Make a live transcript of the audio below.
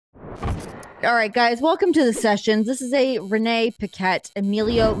All right, guys, welcome to the sessions. This is a Renee Paquette,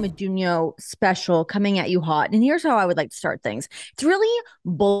 Emilio Medugno special coming at you hot. And here's how I would like to start things. It's really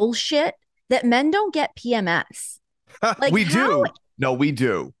bullshit that men don't get PMS. Like, We how? do. No, we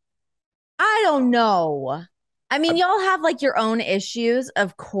do. I don't know. I mean, y'all have like your own issues,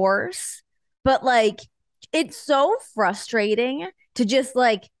 of course, but like, it's so frustrating to just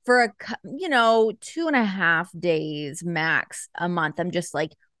like for 2.5 days max a month. I'm just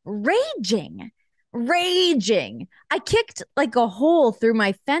like, raging. I kicked like a hole through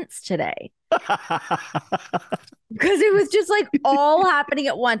my fence today because it was just like all happening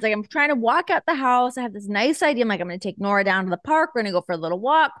at once. Like I'm trying to walk out the house. I have this nice idea. I'm like, I'm going to take Nora down to the park. We're going to go for a little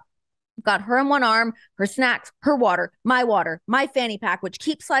walk. Got her in one arm, her snacks, her water, my fanny pack, which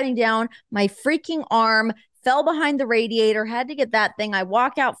keeps sliding down. My freaking arm fell behind the radiator, had to get that thing. I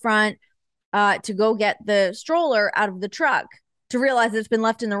walk out front to go get the stroller out of the truck to realize it's been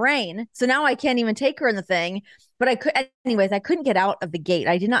left in the rain. So now I can't even take her in the thing. But I couldn't get out of the gate.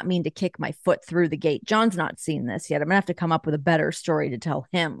 I did not mean to kick my foot through the gate. John's not seen this yet. I'm gonna have to come up with a better story to tell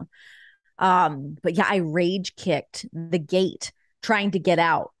him. But yeah, I rage kicked the gate trying to get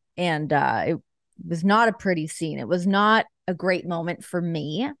out. And it was not a pretty scene. It was not a great moment for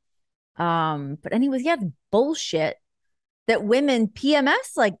me. But anyways, yeah, bullshit that women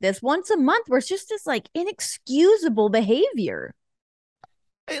PMS like this once a month where it's just this like inexcusable behavior.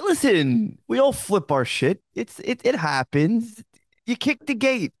 Hey, listen, we all flip our shit. It happens. You kick the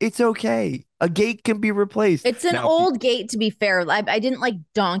gate. It's okay. A gate can be replaced. It's an Now, if you- old gate, to be fair. I didn't like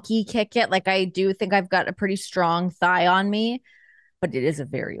donkey kick it. Like I do think I've got a pretty strong thigh on me, but it is a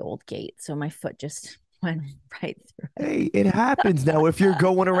very old gate. So my foot just went right through it. hey, it happens. Now, if you're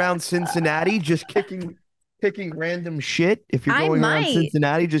going around Cincinnati just kicking random shit, if you're I going around might.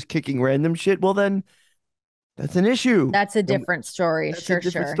 Cincinnati just kicking random shit, well then that's an issue. That's a And different story. that's a Sure,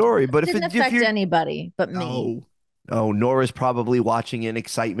 different sure. story. But Didn't if affect you're anybody but me. oh, oh, Nora's probably watching in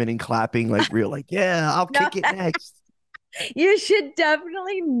excitement and clapping like, yeah, I'll No, kick it next. you should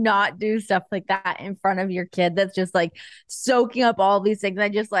definitely not do stuff like that in front of your kid that's just like soaking up all these things. I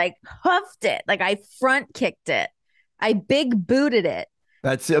just like hoofed it. Like I front kicked it. I big booted it.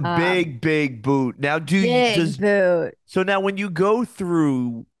 That's a Um, big boot. Now, big boot. so now when you go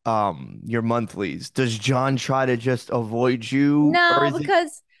through your monthlies, does John try to just avoid you or No, is it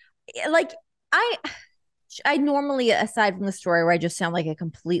because like I I normally, aside from the story where I just sound like a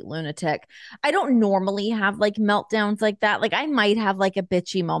complete lunatic, I don't normally have like meltdowns like that. Like I might have like a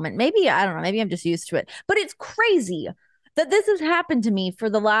bitchy moment. Maybe, I don't know, maybe I'm just used to it. But it's crazy that this has happened to me for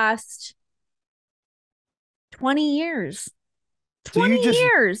the last 20 years. so you 20 just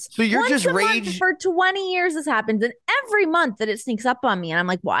years. so you're Once just a month rage for 20 years this happens. And every month that it sneaks up on me, and I'm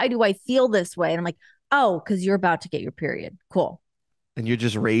like, why do I feel this way? And I'm like, oh, because you're about to get your period. Cool. and you're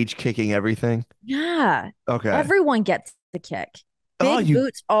just rage kicking everything? Yeah. Okay. Everyone gets the kick. Oh, Big you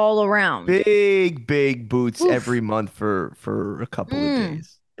boots all around. big boots Oof. every month for a couple of Mm.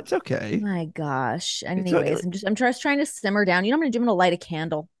 days. It's okay. My gosh. It's okay. Anyways, I'm just trying to simmer down. You know what I'm gonna do? I'm gonna light a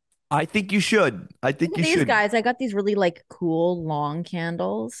candle. I think you should. I Look think at you these should. guys. I got these really like cool long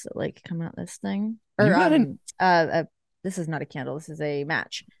candles that like come out this thing. Or You got an this is not a candle, this is a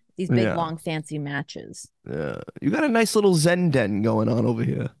match. These big yeah. long fancy matches. You got a nice little Zen den going on over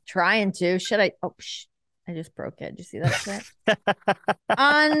here. Trying to. Should I I just broke it. Did you see that shit?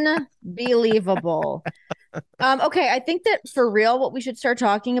 Unbelievable. Okay, I think that for real, what we should start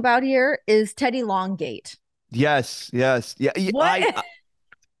talking about here is Teddy Longgate. Yes, yes. Yeah, What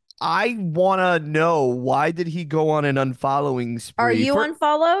I want to know, why did he go on an unfollowing are spree you for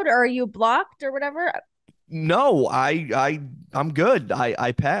unfollowed or are you blocked or whatever? no, I'm good.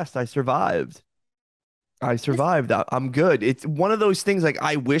 I passed. I survived. I This survived. I'm good. It's one of those things like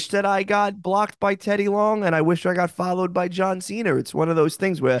I wish that I got blocked by Teddy Long and I wish I got followed by John Cena. It's one of those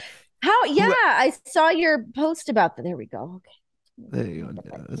things where how yeah, who I saw your post about that. There we go. there Okay. you go. Get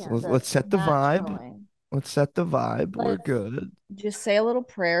that Let's the set the match vibe. going. Let's set the vibe. We're Let's good. just say a little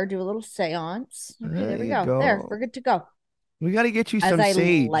prayer, do a little seance. Okay, There there we you go. There, we're go. good to go. We got to get you As some I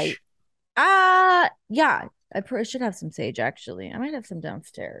light. sage. Yeah, should have some sage actually. I might have some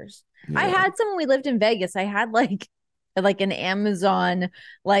downstairs. I Yeah. had some when we lived in Vegas. I had like an Amazon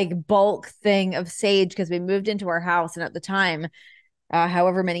like bulk thing of sage because we moved into our house, and at the time,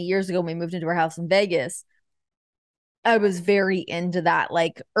 however many years ago we moved into our house in Vegas, I was very into that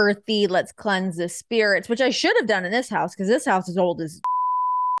like earthy, let's cleanse the spirits, which I should have done in this house because this house is old as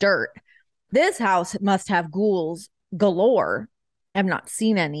dirt. This house must have ghouls galore. I've not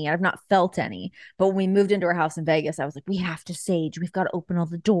seen any. I've not felt any. But when we moved into our house in Vegas, I was like, we have to sage. We've got to open all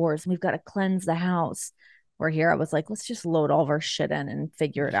the doors and we've got to cleanse the house. Where here, I was like, let's just load all of our shit in and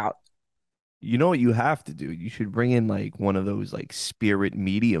figure it out. You know what you have to do? You should bring in like one of those like spirit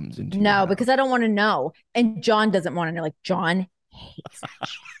mediums into your No, house. because I don't want to know. And John doesn't want to know. Like, John hates that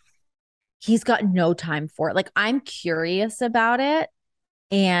shit. He's got no time for it. Like, I'm curious about it.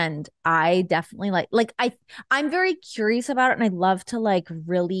 And I definitely I'm very curious about it. And I love to like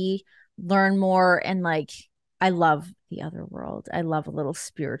really learn more. And like, I love the other world. I love a little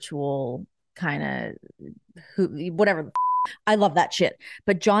spiritual kind of whatever. I love that shit.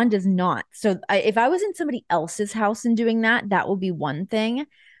 But John does not. So if I was in somebody else's house and doing that, that would be one thing.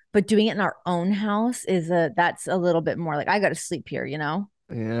 But doing it in our own house that's a little bit more like I got to sleep here, you know?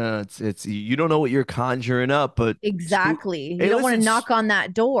 Yeah, it's you don't know what you're conjuring up, but spook. Exactly. You Hey, don't want listen, to knock on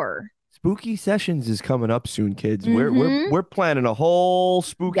that door. spooky sessions is coming up soon, kids. Mm-hmm. We're planning a whole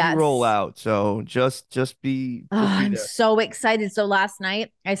spooky Yes. rollout, so Oh, just be I'm there. so excited. So last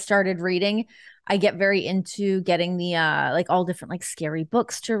night I started reading. I get very into getting the like all different like scary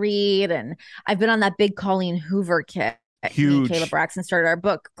books to read. And I've been on that big Colleen Hoover kick. Me and Caleb Huge. Braxton started our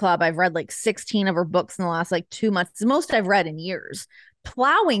book club. I've read like 16 of her books in the last like 2 months. It's the most I've read in years.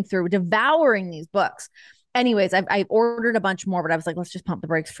 Plowing through, devouring these books. Anyways, I ordered a bunch more, but I was like, let's just pump the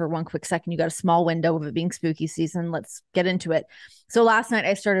brakes for one quick second. You got a small window of it being spooky season. Let's get into it. So last night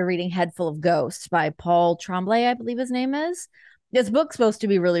I started reading Head Full of Ghosts by Paul Tremblay, I believe his name is. This book's supposed to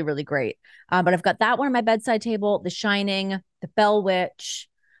be really, really great. But I've got that one on my bedside table, The Shining, The Bell Witch.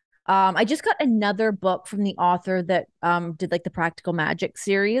 I just got another book from the author that did like the Practical Magic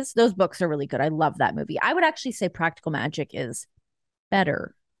series. Those books are really good. I love that movie. I would actually say Practical Magic is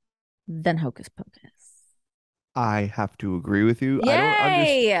better than Hocus Pocus. I have to agree with you.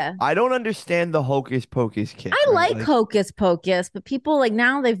 Yay! I don't understand the hocus pocus kick, I right? like Like, Hocus Pocus, but people like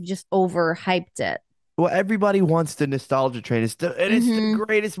now they've just overhyped it. well, everybody wants the nostalgia train. And it's the Mm-hmm.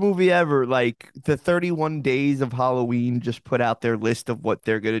 greatest movie ever. Like the 31 Days of Halloween just put out their list of what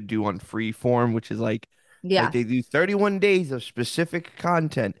they're gonna do on Freeform, which is like Yeah. they do 31 days of specific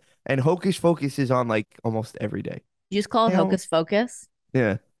content. And Hocus Pocus is on like almost every day. You just call it You know? Hocus Focus.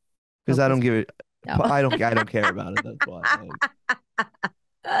 Yeah. Because I Hocus. don't give it No. I don't care about it. That's why.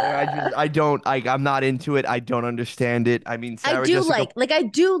 I don't I'm not into it. I don't understand it. I mean, I Sarah do Jessica. like I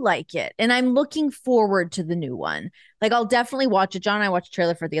do like it, and I'm looking forward to the new one. Like I'll definitely watch it. John and I watched a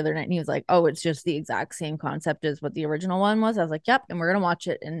trailer for it the other night, and he was like, "Oh, it's just the exact same concept as what the original one was." I was like, "Yep," and we're gonna watch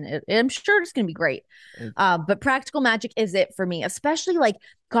it, and I'm sure it's gonna be great. It's But Practical Magic is it for me, especially like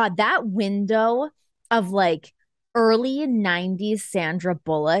God, that window of like early '90s Sandra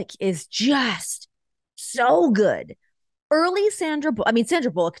Bullock is just so good. Early Sandra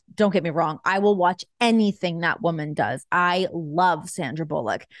Bullock, don't get me wrong, I will watch anything that woman does. I love Sandra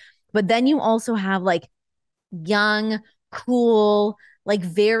Bullock. But then you also have like young, cool, like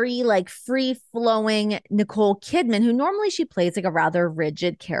very like free flowing Nicole Kidman, who normally she plays like a rather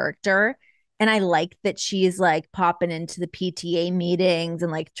rigid character. And I like that she's like popping into the PTA meetings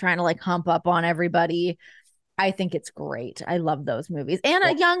and like trying to like hump up on everybody. I think it's great. I love those movies. And a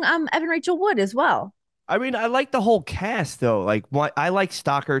well, young Evan Rachel Wood as well. I mean, I like the whole cast though. Like, what I like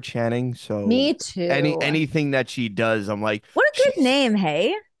Stockard Channing, so Me too. anything that she does, I'm like, What a good she's name,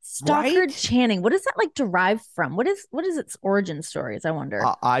 hey? Stockard right. Channing. What is that like derived from? What is its origin stories, I wonder.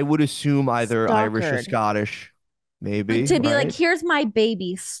 I would assume either Irish or Stockard. Scottish, Like maybe, to be like, right? here's my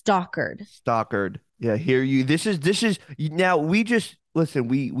baby, Stockard. Stockard. Yeah, here you. This is now. We just listen.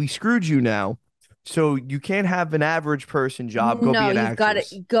 We screwed you now, so you can't have an average person job. Go be No, an you've got to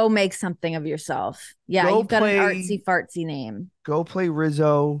actress. go make something of yourself. Yeah, Go you've got an play. artsy fartsy name. Go play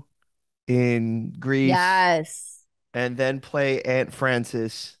Rizzo in Greece, Yes. and then play Aunt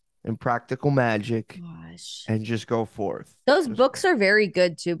Frances in Practical Magic, Gosh. and just go forth. Those Just books are very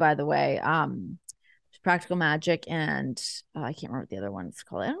good too, by the way. Practical Magic and I can't remember what the other one's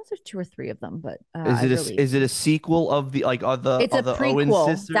called. I don't know if there's two or three of them, but I really is it a sequel of the like it's a of the Owen prequel.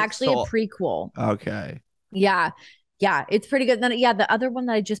 It's sisters? actually a So prequel. okay. Yeah. Yeah, it's pretty good. Then yeah, the other one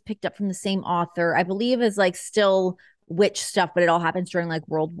that I just picked up from the same author, I believe is like still witch stuff, but it all happens during like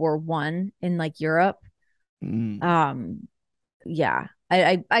World War I in like Europe. Mm. Um yeah.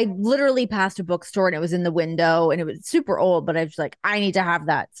 I literally passed a bookstore and it was in the window and it was super old, but I was like, I need to have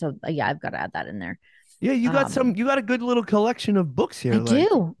that. So yeah, I've got to add that in there. Yeah, Um you got a good little collection of books I here. Like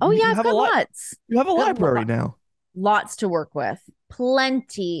do. Oh yeah, you I've have a got lot. lots. You have a Got library now. lots to work with.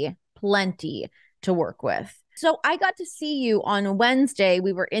 Plenty to work with. So I got to see you on Wednesday.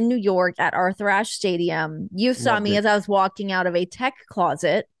 We were in New York at Arthur Ashe Stadium. You saw Loved me it. as I was walking out of a tech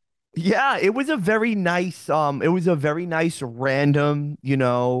closet. Yeah, it was a very nice random,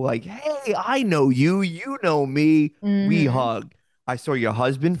 like, hey, I know you, you know me. We Mm-hmm. hug. I saw your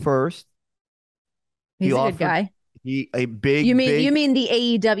husband first. He He's a good offered guy. a You big, mean big. the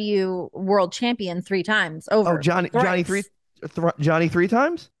AEW world champion 3 times Oh, over? Johnny Thrice. Johnny three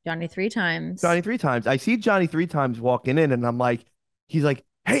times. Johnny 3 times. Johnny three times. I see Johnny three times walking in, and I'm like, he's like,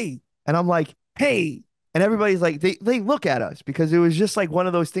 hey, and I'm like, hey, and everybody's like, they look at us because it was just like one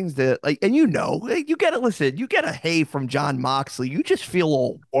of those things that like, and like, you get to listen, you get a hey from John Moxley, you just feel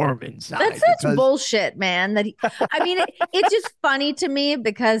all warm That's inside such because bullshit, man. I mean, it's just funny to me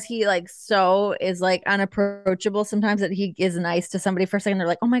because he like so is like unapproachable sometimes that he is nice to somebody for a second. They're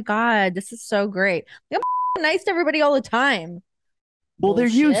like, oh my God, this is so great. Like, I'm nice to everybody all the time. well, they're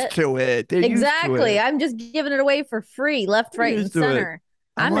used Bullshit. to it. They're used to Exactly. it. I'm just giving it away for free, left, They're right, and used to it. center.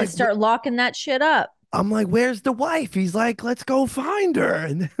 I'm I'm going to like, start locking that shit up. where's the wife? He's like, let's go find her.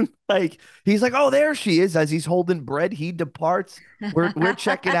 And then like he's like, oh, there she is. As he's holding bread, he departs. We're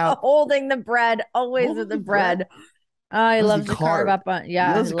checking out Holding the bread, always with holding the the bread. bread. Oh, he Does he loves to carve carve? up on. He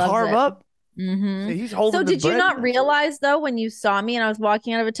Yeah, he does loves carve it. up. Hmm. So he's So, holding the did you bread. not realize though when you saw me and I was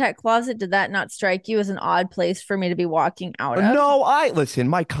walking out of a tech closet, did that not strike you as an odd place for me to be walking out of? No, I listen.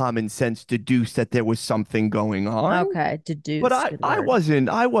 My common sense deduced that there was something going on, Okay, but deduce, good I word.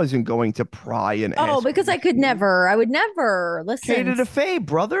 wasn't going to pry and Oh, ask because I could questions. never, I would never listen. Cater to Fabe,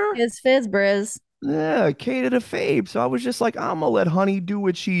 brother. His fizz briz. Yeah, cater to Fabe. So I was just like, I'm gonna let Honey do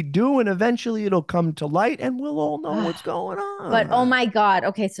what she do, and eventually it'll come to light, and we'll all know what's going But oh on. my God.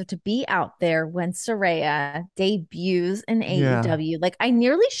 Okay. So to be out there when Saraya debuts in Yeah, AEW, like I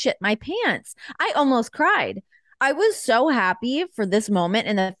nearly shit my pants. I almost cried. I was so happy for this moment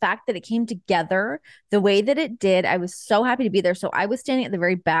and the fact that it came together the way that it did. I was so happy to be there. So I was standing at the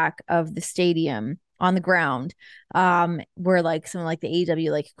very back of the stadium on the ground, where like some like the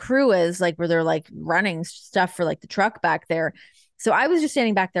AEW like crew is like where they're like running stuff for like the truck back there. So I was just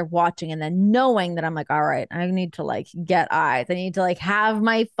standing back there watching and then knowing that I'm like, all right, I need to like get eyes. I need to like have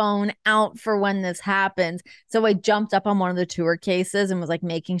my phone out for when this happens. So I jumped up on one of the tour cases and was like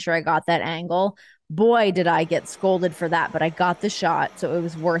making sure I got that angle. Boy, did I get scolded for that, but I got the shot. So it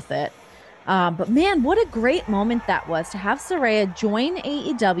was worth it. But man, what a great moment that was to have Saraya join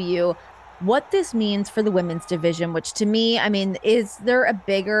AEW. What this means for the women's division, which to me, I mean, is there a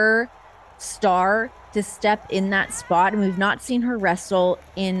bigger star to step in that spot? And we've not seen her wrestle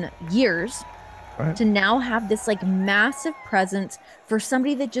in years. right. To now have this like massive presence for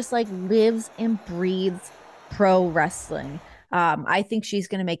somebody that just like lives and breathes pro wrestling. I think she's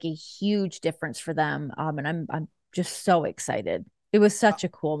going to make a huge difference for them. And I'm just so excited. It was such a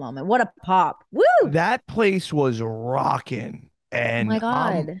cool moment. What a pop. Woo! Oh That place was rocking, my and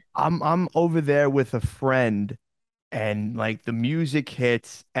God. I'm over there with a friend, and like the music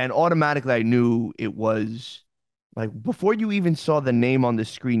hits, and automatically I knew it was like before you even saw the name on the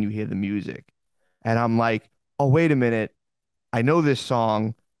screen, you hear the music, and I'm like, oh wait a minute, I know this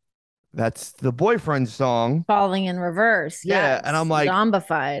song. That's the boyfriend song. Falling in reverse. Yeah, and Yes. I'm like,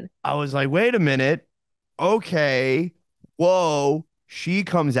 Zombified. I was like, wait a minute, okay, whoa. She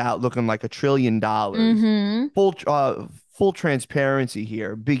comes out looking like $1 trillion. Mm-hmm. Full transparency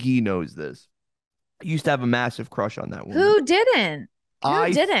here. Big E knows this. I used to have a massive crush on that woman. Who didn't? Who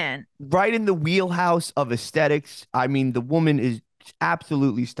I didn't? right in the wheelhouse of aesthetics. I mean, the woman is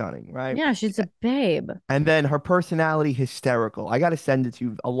absolutely stunning, right? Yeah, she's a babe. And then her personality hysterical. I got to send it to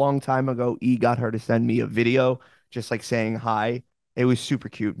you. A long time ago, E got her to send me a video just like saying hi. It was super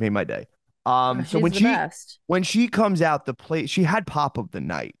cute, made my day. Oh, So she's the best. when she comes out the play, she had pop of the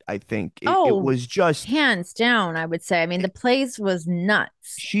night, I think. It Oh, was just hands down, I would say. I mean, the place was nuts.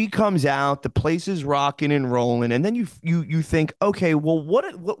 she comes out, the place is rocking and rolling, and then you think, okay, well,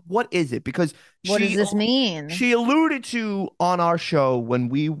 what is it? Because What does this mean? she alluded to on our show when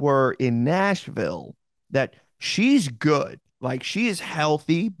we were in Nashville that she's good. Like she is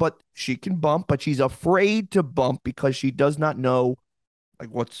healthy, but she can bump, but she's afraid to bump because she does not know like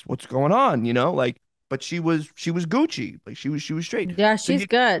what's going on, you know? Like, but she was Gucci. Like she was straight. Yeah, So she's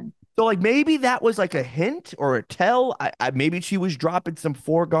good. so like maybe that was like a hint or a tell. Maybe she was dropping some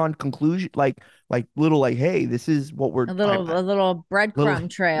foregone conclusion, like little like, hey, this is what we're A little little breadcrumb little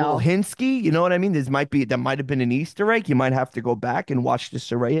trail. hintsky. You know what I mean? That might have been an Easter egg. You might have to go back and watch the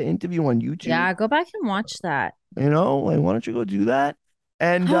Saraya interview on YouTube. Yeah, go back and watch that. You know, like why don't you go do that?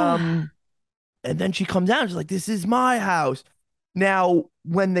 And and then she comes out and she's like, this is my house. Now,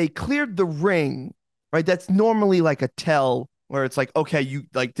 when they cleared the ring, right, that's normally like a tell where it's like, okay, you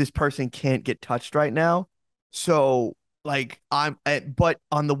like this person can't get touched right now. So, like, but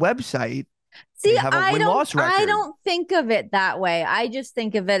on the website, they See, have a win-loss I record. don't think of it that way. I just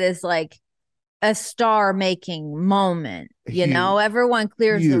think of it as like a star making moment. You know, Huge, everyone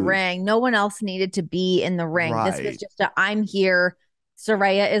clears the huge. ring. No one else needed to be in the ring. This was Right. just a I'm here.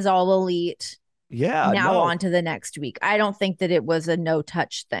 Soraya is all elite. Yeah, Now no. on to the next week. I don't think that it was a no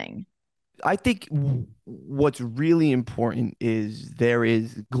touch thing. I think what's really important is there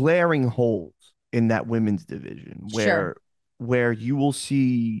is glaring holes in that women's division Sure. where you will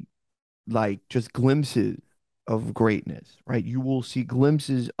see like just glimpses of greatness, right? You will see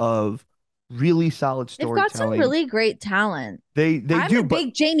glimpses of really solid They've got some storytelling. really great talent. They I'm a do, but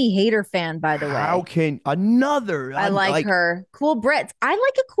big Jamie Hayter fan, by the how way. can another I like like her. Cool Brit. I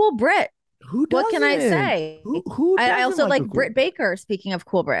like a cool Brit. who What can I doesn't? say? Who I doesn't also like a like cool Britt Baker, speaking of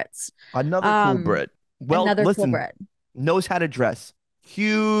cool Brits. another cool Um, Brit? Well, Another cool listen, Brit. knows how to dress.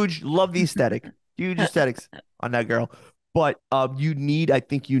 Huge, love the aesthetic. Huge aesthetics on that girl. But I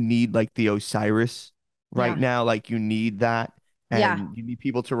think you need like the Osiris right Yeah. now. Like you need that. Yeah. And you need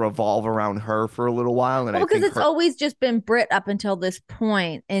people to revolve around her for a little while. And Well, I because think it's her, always just been Brit up until this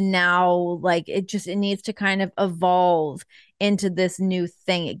point, and now like it needs to kind of evolve into this new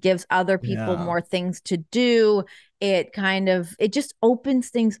thing. It gives other people yeah. more things to do. It just opens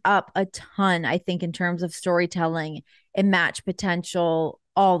things up a ton, I think, in terms of storytelling and match potential,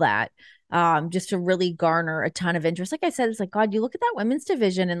 all that. Just to really garner a ton of interest. Like I said, it's like, God, you look at that women's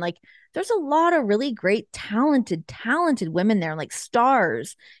division and like there's a lot of really great, talented women there, like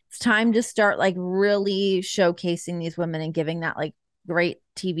stars. It's time to start like really showcasing these women and giving that like great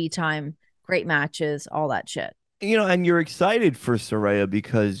TV time, great matches, all that shit. And you're excited for Saraya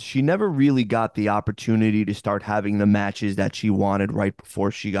because she never really got the opportunity to start having the matches that she wanted right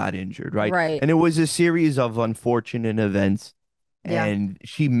before she got injured, right? Right. And it was a series of unfortunate events, Yeah. and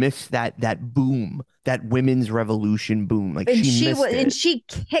she missed that boom, that women's revolution boom. Like And she missed it. she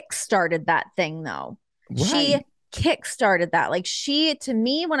kick-started that thing though. She Right. kick-started that. Like she to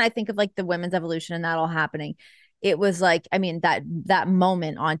me, when I think of like the women's evolution and that all happening, it was like, I mean, that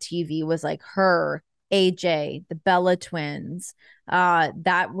moment on TV was like her, AJ, the Bella twins.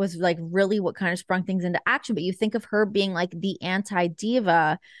 That was like really what kind of sprung things into action. But you think of her being like the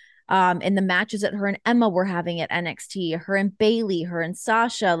anti-diva in the matches that her and Emma were having at NXT, her and Bailey, her and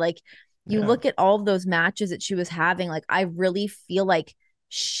Sasha, like you Yeah. look at all of those matches that she was having, like I really feel like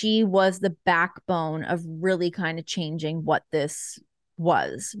she was the backbone of really kind of changing what this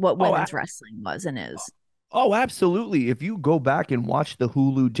was, what Oh, women's wrestling was and is. Oh, absolutely. If you go back and watch the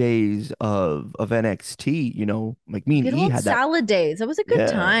Hulu days of NXT, like me and Good E old had that. salad days. That was a good Yeah.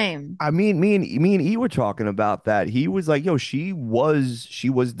 time. I mean, me and E were talking about that. He was like, "Yo, she was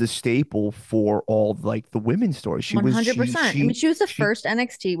the staple for all like the women's stories. She was 100%. I mean, she was the first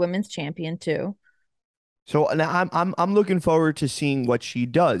NXT women's champion too. so now I'm looking forward to seeing what she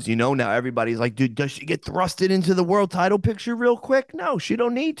does. Now everybody's like, dude, does she get thrusted into the world title picture real quick? No, she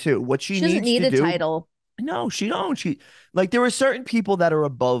don't need to. What she She doesn't needs need to a do title. no, she don't. She like there are certain people that are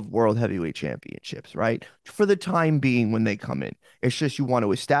above world heavyweight championships, right? For the time being when they come in. It's just you want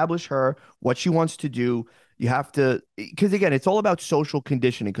to establish her, what she wants to do. You have to because again, it's all about social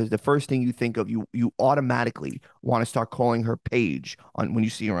conditioning because the first thing you think of, you automatically want to start calling her Paige on when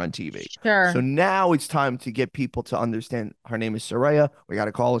you see her on TV. So Sure. now it's time to get people to understand her name is Saraya. We got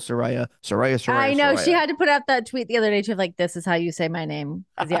to call her Saraya. Saraya, Saraya, I know she Saraya. had to put out that tweet the other day. She's like, "This is how you say my name."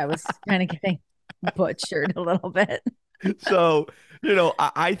 Because yeah, I was kind of getting butchered a little bit. So,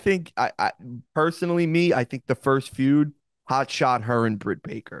 I think I personally I think the first feud, hot shot her and Britt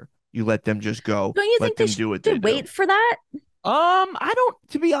Baker. You let them just go, Don't you let think they them do what they should do. wait for that? I don't,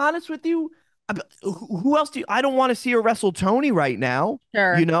 to be honest with you, who else I don't want to see her wrestle Tony right now.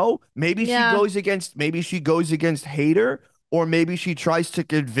 Sure. Yeah. Maybe she goes against Hater, or maybe she tries to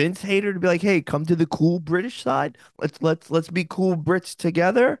convince Hater to be like, hey, come to the cool British side. Let's be cool Brits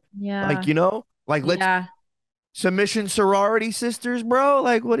together. Like, Yeah. let's Yeah. submission sorority sisters, bro.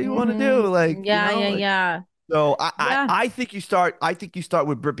 Like, what do you want to do? Like, Yeah. Yeah. Yeah. so Yeah. I think you start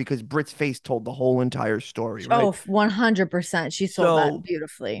with Brit because Brit's face told the whole entire story, right? Oh, 100%. She sold that So,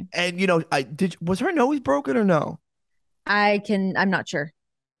 beautifully. and was her nose broken or no? I'm not sure.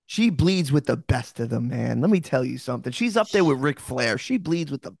 She bleeds with the best of them, man. Let me tell you something. She's up there with Ric Flair. She bleeds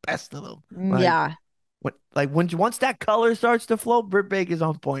with the best of them. Yeah. Once that color starts to flow, Britt Baker's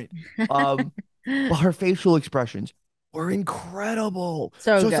on point. Um, but her facial expressions were incredible.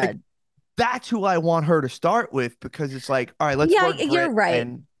 So So it's like good. that's who I want her to start with because it's like, all right, let's Yeah, work you're Brit right.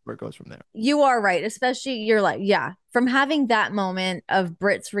 and where it goes from there. You are right. Especially you're like, yeah, from having that moment of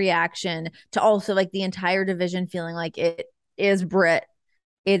Brit's reaction to also like the entire division feeling like it is Brit.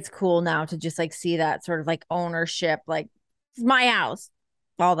 It's cool now to just like see that sort of like ownership, like it's my house,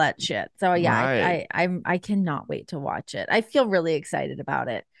 all that shit. So yeah, Right. I cannot wait to watch it. I feel really excited about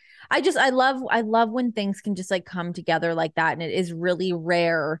it. I love when things can just like come together like that, and it is really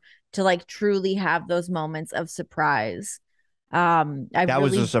rare to like truly have those moments of surprise. I That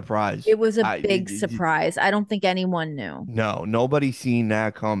was a really, surprise. it was a big surprise. I don't think anyone knew. No, nobody seen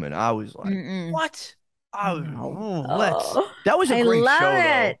that coming. I was like, Mm-mm. what? No. Let's. Oh, That was a I great love show,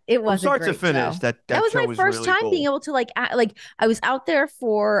 it. though. It From was a start to great finish, show. that That that was show my was first really time being cool. able to like I was out there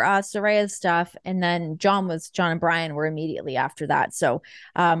for Saraya's stuff, and then John and Brian were immediately after that. So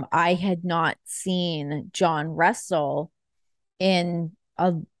I had not seen John wrestle in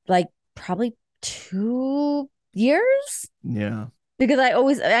like probably 2 years, Yeah. because I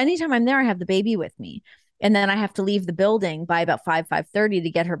always, anytime I'm there, I have the baby with me. And then I have to leave the building by about 5:30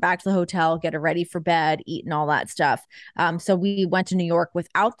 to get her back to the hotel, get her ready for bed, eat and all that stuff. So we went to New York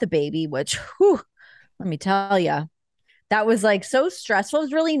without the baby, which, whew, let me tell you, that was like so stressful. It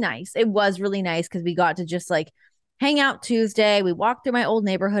was really nice. It was really nice because we got to just like hang out Tuesday. We walked through my old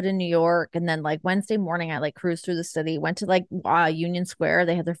neighborhood in New York. And then like Wednesday morning, I like cruised through the city, went to like Union Square.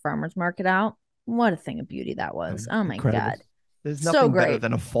 They had their farmers market out. What a thing of beauty that was. Oh my Incredible. God. There's So nothing better great.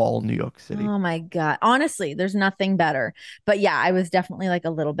 than a fall New York City. Oh my God. Honestly, there's nothing better. But yeah, I was definitely like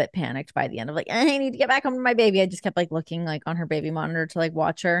a little bit panicked by the end of like, I need to get back home to my baby. I just kept like looking like on her baby monitor to like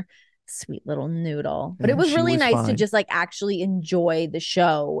watch her. Sweet little noodle. But it And was she really was nice to fine. just like actually enjoy the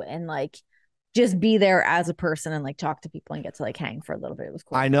show and like just be there as a person and like talk to people and get to like hang for a little bit. It was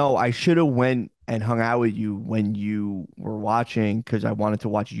I cool. know I should have went and hung out with you when you were watching because I wanted to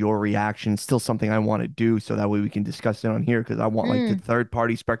watch your reaction. Still something I want to do so that way we can discuss it on here because I want like the Mm. third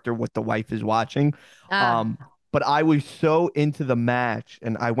party specter what the wife is watching. Ah, Um, but I was so into the match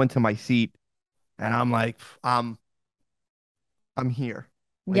and I went to my seat and I'm like, I'm here.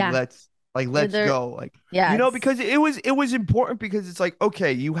 Like yeah. You're let's there. go. Like Yes. because it was important because it's like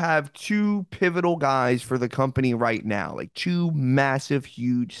okay, you have two pivotal guys for the company right now, like two massive,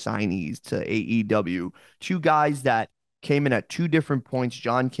 huge signees to AEW. Two guys that came in at two different points.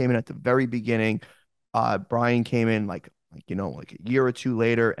 John came in at the very beginning. Brian came in like a year or two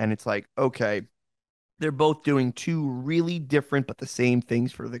later, and it's like okay, they're both doing two really different but the same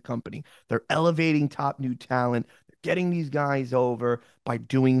things for the company. They're elevating top new talent. They're getting these guys over by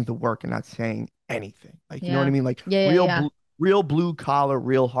doing the work and not saying anything. Like, you know what I Yeah. mean? Like Yeah. Yeah. Yeah. real blue collar,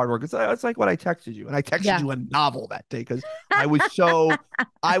 real hard work. It's like what I texted you. And I texted Yeah. you a novel that day because I was so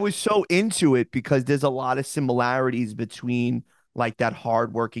I was so into it because there's a lot of similarities between like that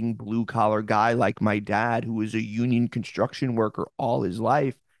hardworking blue collar guy like my dad who was a union construction worker all his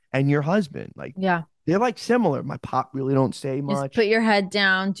life and your husband. Like Yeah. they're like similar. My pop really don't say Just put much. your head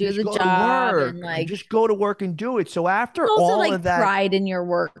down, do Just the go to job, and work. Like like just go to work and do it. So after also all like of that, pride in your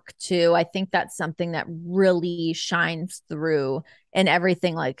work too. I think that's something that really shines through in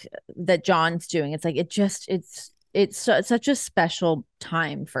everything like that John's doing. It's like it's such a special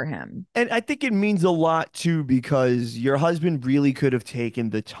time for him. and I think it means a lot too because your husband really could have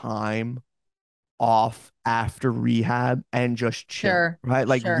taken the time off after rehab and just chill, Sure. right?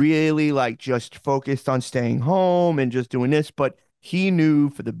 Like Sure. really like just focused on staying home and just doing this, but he knew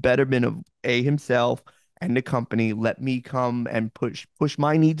for the betterment of A himself and the company, let me come and push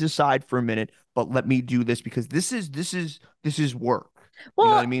my needs aside for a minute, but let me do this because this is work. You know what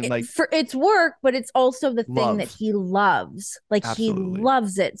Well, I mean? Like for it's work, but it's also the thing that love. he loves. Like he Absolutely.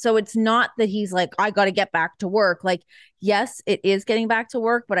 loves it. So it's not that he's like, I got to get back to work. Like, yes, it is getting back to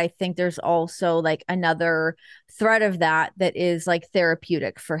work, but I think there's also like another thread of that that is like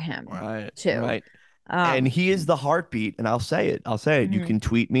therapeutic for him Right, too. right. And Um, he is the heartbeat. And I'll say it. I'll say it. You mhm. can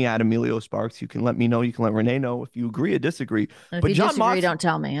tweet me at Emilio Sparks. You can let me know. You can let Renee know if you agree or disagree. And if But you John disagree, Mox, don't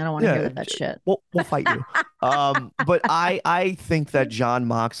tell me. I don't want to hear yeah, that shit. we'll fight you. But I think that John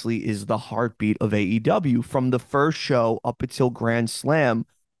Moxley is the heartbeat of AEW from the first show up until Grand Slam.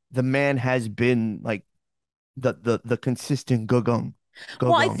 The man has been like the consistent gugong,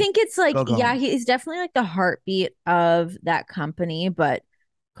 Well, I gugong, think it's like, yeah, gugong. he is definitely like the heartbeat of that company, but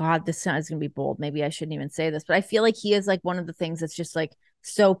God, this is going to be bold. Maybe I shouldn't even say this, but I feel like he is like one of the things that's just like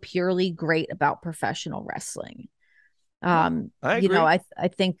so purely great about professional wrestling. Yeah, I agree. I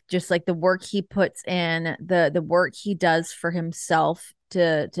think just like the work he puts in, the work he does for himself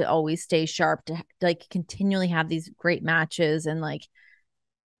to always stay sharp, to like continually have these great matches and like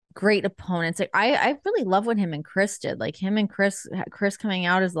great opponents. Like I really love what him and Chris did. Like him and Chris coming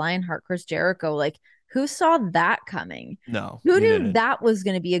out as Lionheart, Chris Jericho. Like who saw that coming? No, Who you knew didn't. that was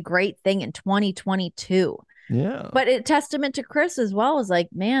going to be a great thing in 2022? Yeah. But a testament to Chris as well is like,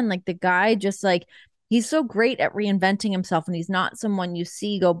 man, like the guy just like he's so great at reinventing himself and he's not someone you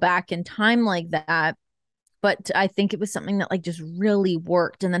see go back in time like that. But I think it was something that like just really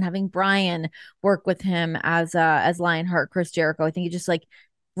worked. And then having Brian work with him as Lionheart, Chris Jericho, I think it just like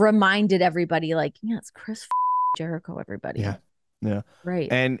reminded everybody, like, yeah, it's Chris Jericho, everybody. Yeah. Yeah. Right.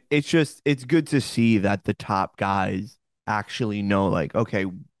 And it's good to see that the top guys actually know, like, okay,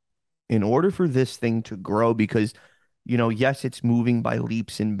 in order for this thing to grow, because, yes, it's moving by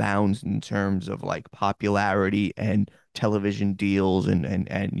leaps and bounds in terms of like popularity and television deals and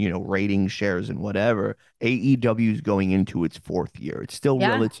rating shares and whatever. AEW is going into its fourth year. It's still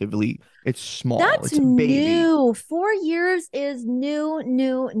Yeah. relatively, it's small. That's It's a baby. new. 4 years is new,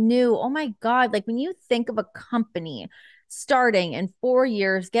 new, new. Oh my God. Like when you think of a company starting in 4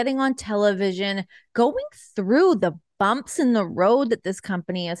 years, getting on television, going through the bumps in the road that this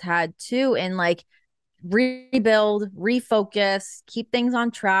company has had too, and like rebuild, refocus, keep things on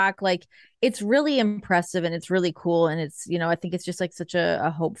track. Like it's really impressive and it's really cool. And it's, I think it's just like such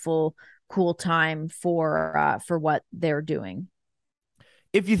a hopeful, cool time for what they're doing.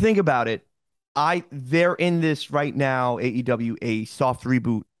 If you think about it, they're in this right now, AEW, a soft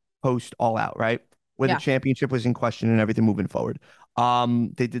reboot post All Out, right? Where the Yeah. championship was in question and everything moving forward.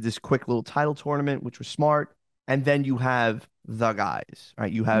 They did this quick little title tournament, which was smart. And then you have the guys,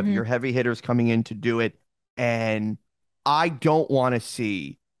 right? You have Mm-hmm. your heavy hitters coming in to do it. And I don't want to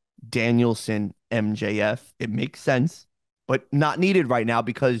see Danielson MJF. It makes sense, but not needed right now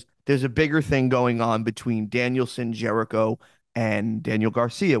because there's a bigger thing going on between Danielson, Jericho, and Daniel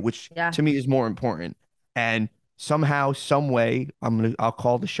Garcia, which Yeah. to me is more important. And somehow, some way, I'll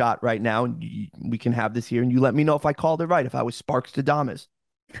call the shot right now, and we can have this here, and you let me know if I called it right. If I was Sparks to Damas,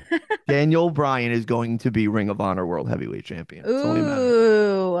 Daniel Bryan is going to be Ring of Honor World Heavyweight Champion. It's only a matter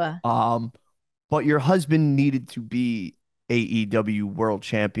of time. Ooh, But your husband needed to be AEW World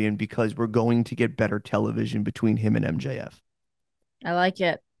Champion because we're going to get better television between him and MJF. I like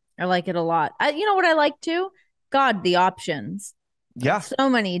it. I like it a lot. You know what I like too? God, the options. Like Yeah, so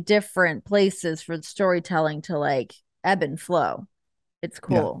many different places for the storytelling to like ebb and flow. It's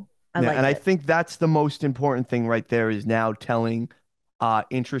yeah. cool. I Yeah, and like I it. think that's the most important thing right there is now telling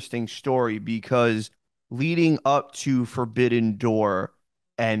interesting story because leading up to Forbidden Door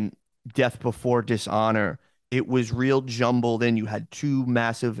and Death Before Dishonor, it was real jumbled and you had two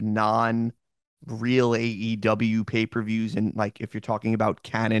massive non-real AEW pay-per-views and like if you're talking about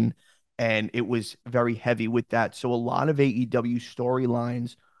canon and it was very heavy with that. So a lot of AEW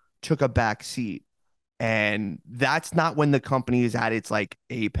storylines took a back seat. And that's not when the company is at its like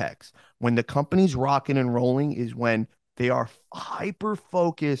apex. When the company's rocking and rolling is when they are hyper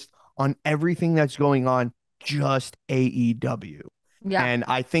focused on everything that's going on, just AEW. Yeah. And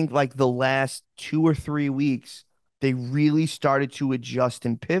I think like the last 2 or 3 weeks, they really started to adjust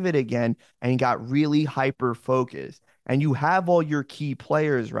and pivot again and got really hyper focused. And you have all your key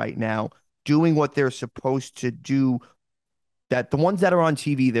players right now doing what they're supposed to do that the ones that are on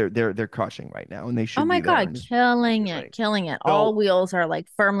TV, they're crushing right now, and they Oh should my be there. God, And killing it, killing it. All so, wheels are like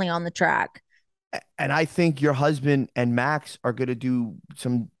firmly on the track. and I think your husband and Max are gonna do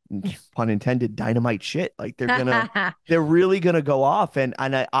some pun intended dynamite shit. Like they're really gonna go off. And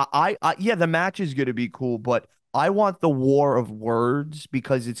yeah, the match is gonna be cool, but I want the war of words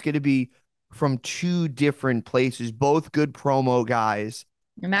because it's gonna be from two different places, both good promo guys.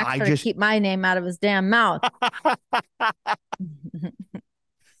 Max I better just keep my name out of his damn mouth.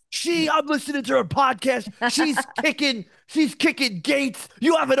 I'm listening to her podcast. She's kicking gates.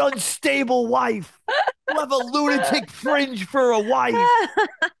 You have an unstable wife. You have a lunatic fringe for a wife.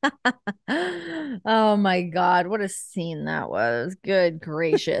 Oh my God, what a scene that was. Good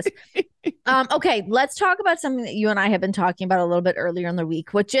gracious. Okay, let's talk about something that you and I have been talking about a little bit earlier in the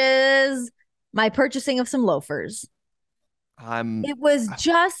week, which is my purchasing of some loafers. I'm It was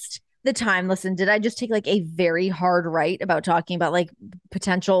just the time. Listen, did I just take like a very hard right about talking about like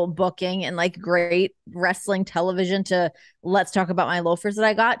potential booking and like great wrestling television to let's talk about my loafers that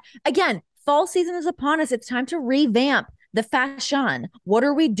I got? Again, fall season is upon us. It's time to revamp the fashion. What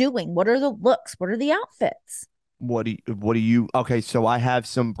are we doing? What are the looks? What are the outfits? what do you okay, so I have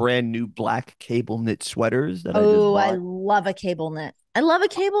some brand new black cable knit sweaters that I just Oh, I bought. love a cable knit. I love a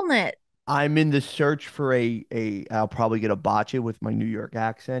cable knit. I'm in the search for a I'll probably get a botch it with my New York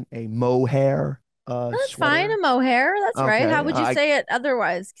accent, a mohair That's fine. A sweater. mohair. That's right. How Okay. would you I say it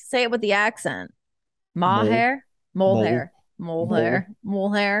otherwise? Say it with the accent. Ma mole hair, mole mole hair, mole mole hair,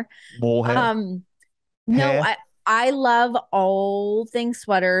 mole hair. mohair Um, no, hair. I love all things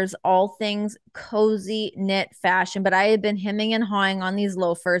sweaters, all things cozy knit fashion, but I had been hemming and hawing on these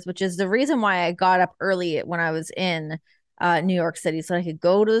loafers, which is the reason why I got up early when I was in New York City so I could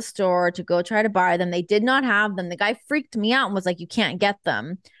go to the store to go try to buy them. They did not have them. The guy freaked me out and was like, "You can't get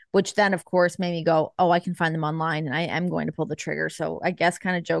them," which then, of course, made me go, "Oh, I can find them online," and I am going to pull the trigger. So I guess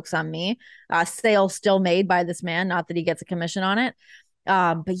kind of jokes on me. Sale still made by this man, not that he gets a commission on it.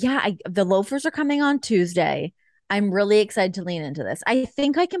 But yeah, the loafers are coming on Tuesday. I'm really excited to lean into this. I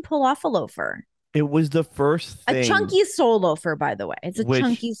think I can pull off a loafer. It was the first A thing chunky sole loafer, by the way. It's a which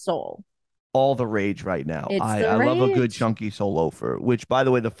chunky sole. all the rage right now. It's I the I love a good rage. chunky soul loafer, which by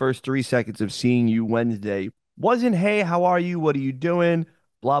the way, the first 3 seconds of seeing you Wednesday wasn't, hey, how are you? What are you doing?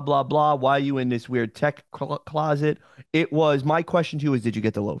 Blah, blah, blah. Why are you in this weird tech closet? It was my question to you is, did you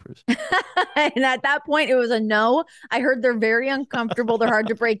get the loafers? And at that point, it was a no. I heard they're very uncomfortable. They're hard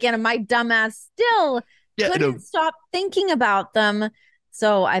to break in. And my dumbass still Get couldn't them. stop thinking about them.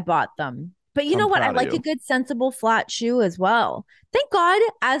 So I bought them. But you know I'm what? I proud of like a you. good sensible flat shoe as well. Thank God,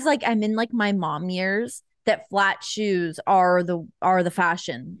 as like I'm in like my mom years, that flat shoes are the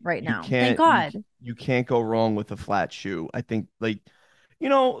fashion right You now. Thank can't you God. you can't go wrong with a flat shoe. I think like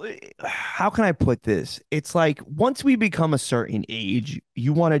how can I put this? It's like once we become a certain age,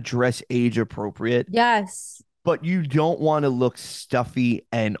 you want to dress age appropriate, Yes. but you don't want to look stuffy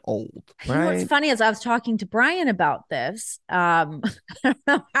and old, You know what's right? funny is I was talking to Brian about this. I don't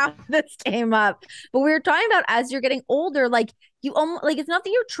know how this came up, but we were talking about as you're getting older, like you almost like it's not that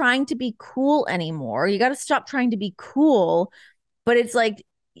you're trying to be cool anymore. You got to stop trying to be cool, but it's like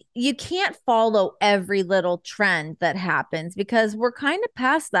you can't follow every little trend that happens because we're kind of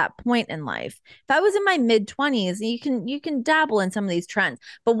past that point in life. If I was in my mid 20s, you can dabble in some of these trends,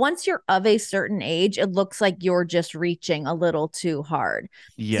 but once you're of a certain age, it looks like you're just reaching a little too hard.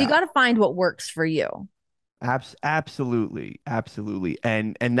 So you Yeah, got to find what works for you. absolutely, absolutely.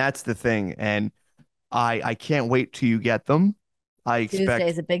 And that's the thing. And I can't wait till you get them. I Tuesday expect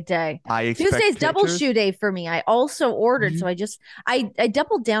is a big day. I expect Tuesday's double pictures. shoe day for me. I also ordered, so You I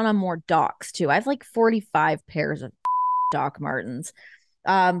doubled down on more Docs too. I have like 45 pairs of Doc Martens.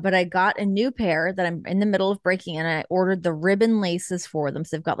 But I got a new pair that I'm in the middle of breaking in, and I ordered the ribbon laces for them.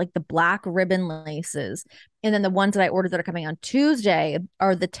 So they've got like the black ribbon laces. And then the ones that I ordered that are coming on Tuesday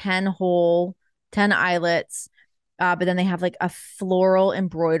are the 10 hole, 10 eyelets. But then they have like a floral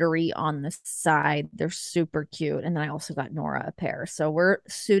embroidery on the side. They're super cute. And then I also got Nora a pair. So we're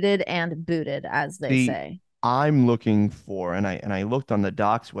suited and booted, as they see, say. I'm looking for, and I looked on the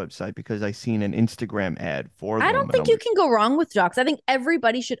Docs website because I seen an Instagram ad for I them, don't and think you can go wrong with Docs. I think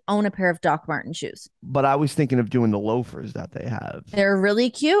everybody should own a pair of Doc Martin shoes. but I was thinking of doing the loafers that they have. They're really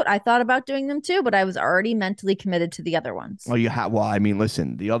cute. I thought about doing them too, but I was already mentally committed to the other ones. Oh, you have. Well, I mean,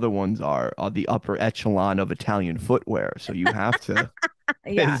 listen, the other ones are the upper echelon of Italian footwear, so you have to.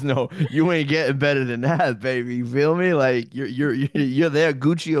 Yeah. There's no, you ain't getting better than that, baby. You feel me? Like you're there,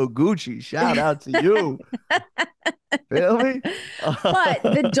 Gucci oh Gucci. Shout out to you. Feel me? But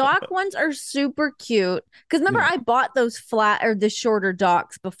the dock ones are super cute. Because remember, Yeah. I bought those flat or the shorter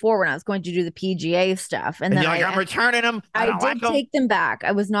docks before when I was going to do the PGA stuff. And And then you're like, I'm returning them. I I don't like did them. take them back.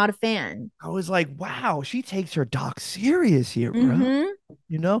 I was not a fan. I was like, wow, she takes her doc serious here, bro. Hmm.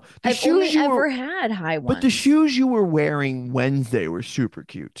 You know, the I've only shoes you were, ever had high but the ones. shoes you were wearing Wednesday were super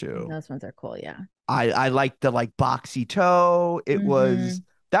cute too. Those ones are cool. Yeah. I liked the like boxy toe. It was Hmm.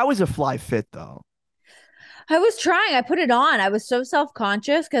 that was a fly fit though. I was trying. I put it on. I was so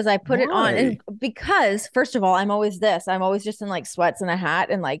self-conscious because I put it on. And Why? because, first of all, I'm always this. I'm always just in like sweats and a hat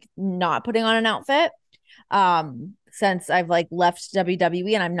and like not putting on an outfit. Since I've like left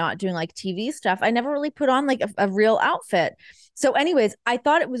WWE and I'm not doing like TV stuff, I never really put on like a real outfit. So, anyways, I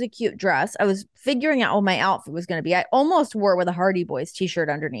thought it was a cute dress. I was figuring out what my outfit was going to be. I almost wore it with a Hardy Boys t-shirt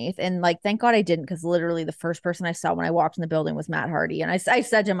underneath. And like, thank God I didn't, because literally the first person I saw when I walked in the building was Matt Hardy. And I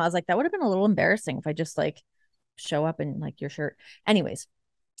said to him, I was like, that would have been a little embarrassing if I just like show up in like your shirt. Anyways,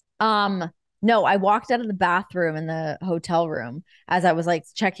 um, no, I walked out of the bathroom in the hotel room as I was like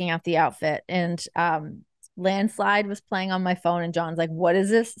checking out the outfit, and Landslide was playing on my phone, and John's like, "What is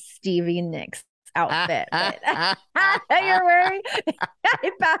this Stevie Nicks outfit that you're wearing?"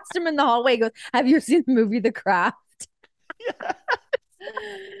 I passed him in the hallway. He goes, "Have you seen the movie The Craft?"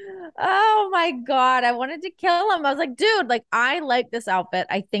 Oh my God. I wanted to kill him. I was like, dude, like I like this outfit.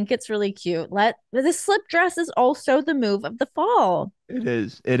 I think it's really cute. Let this slip dress is also the move of the fall. It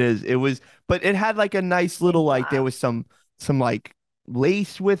is. It is. It was, but it had like a nice little Stained like there was glass. some like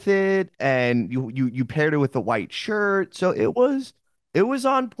lace with it, and you paired it with the white shirt, so it was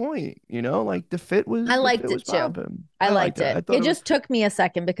on point. Like I the liked fit was it too. popping. I I liked liked it. it. I thought It it was. just took me a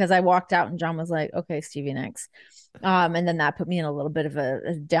second because I walked out and John was like, okay, Stevie Nicks. And then that put me in a little bit of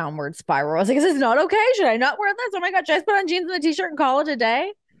a downward spiral. I was like, is this not okay? Should I not wear this? Oh my God, should I just put on jeans and a t-shirt and call it a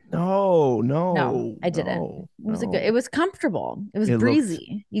day? No, No, no, I didn't. no, It no. was comfortable. It was It looked.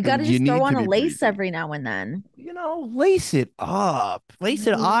 breezy. You got to You just throw need on to a be lace breezy. every now and then. Lace it up. Lace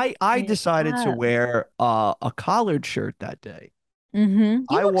it. Lace I it decided to up. wear a collared shirt that day. You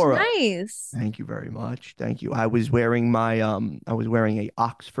I looked wore a. nice. Thank you very much. Thank you. I was wearing a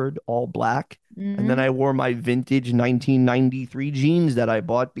Oxford all black, and then Hmm. I wore my vintage 1993 jeans that I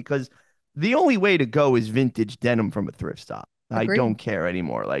bought because the only way to go is vintage denim from a thrift stop. I don't Agreed. care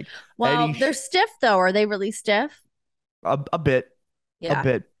anymore. Like any Well, they're stiff though. Are they really stiff? a bit, a Yeah.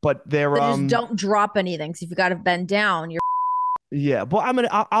 bit, but they're They just don't drop anything. So if you got to bend down, you're yeah. But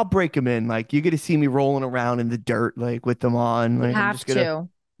I'll break them in. Like you're gonna see me rolling around in the dirt like with them on. you Like I'm have just gonna, to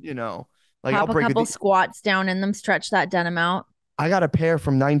you know, like I'll pop a break couple it. squats down in them, stretch that denim out. I got a pair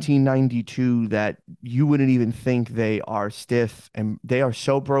from 1992 that you wouldn't even think they are stiff, and they are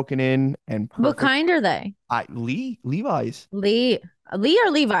so broken in and What perfect. kind are they? Levi's. Lee, Lee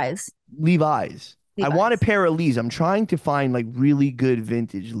or Levi's? Levi's. I want a Levi's. pair of Lee's. I'm trying to find like really good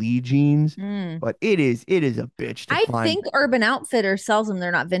vintage Lee jeans, Mm. but it is a bitch to I find. think Urban Outfitters sells them.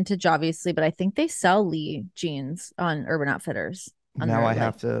 They're not vintage, obviously, but I think they sell Lee jeans on Urban Outfitters on Now their I like.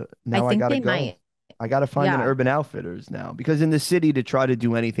 have to. I Now I think gotta they go. might. I gotta find an Yeah, Urban Outfitters now because in the city to try to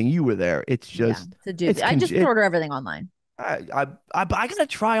do anything, you were there. It's yeah. just To do, it's I con- just it. order everything online. I gotta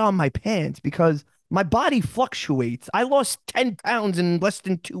try on my pants because my body fluctuates. I lost 10 pounds in less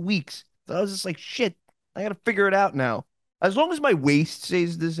than 2 weeks. So I was just like, shit, I gotta figure it out now. As long as my waist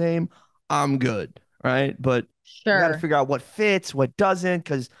stays the same, I'm good. Right. But I gotta Sure. figure out what fits, what doesn't,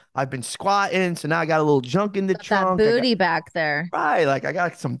 because I've been squatting. So now I got a little junk in the Got that trunk. I got booty back there. right, like I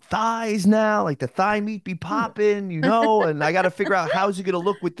got some thighs now, like the thigh meat be popping, and I got to figure out how's it gonna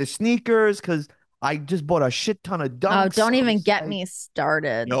look with the sneakers because I just bought a shit ton of Oh, dunks. don't I'm even just get like, me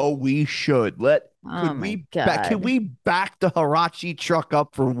started. no, we should let. Oh my Can God. we back the Hirachi truck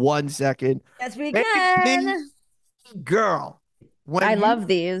up for 1 second? Yes, we Baby can. girl, I love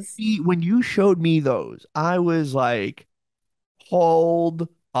these. when you showed me those, I was like, hold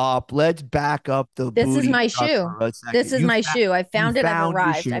up, let's back up the This is booty my truck shoe. for a This second. is my shoe. I You found it. I've found your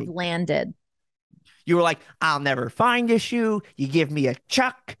arrived. I've shoe. landed. You were like, I'll never find a shoe. You give me a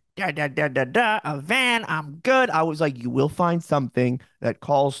chuck, da, da, da, da, da, a van. I'm good. I was like, you will find something that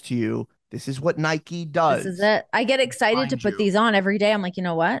calls to you. This is what Nike This is does. it. I get excited to Find put you. these on every day. I'm like, you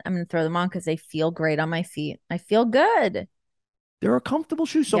know what? I'm going to throw them on because they feel great on my feet. I feel good. They're a comfortable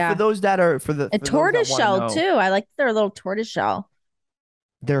shoe. So Yeah. A for those that tortoise want to shell know, too. I like their little tortoise shell.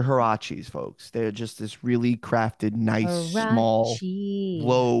 they're Hirachis, folks. They're just this really crafted, nice, small, Huarachi.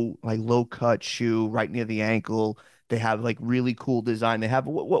 low cut shoe right near the ankle. They have like really cool design. They have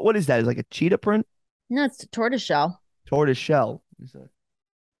what is that? Is like a cheetah print? No, it's a tortoise shell. Tortoise shell.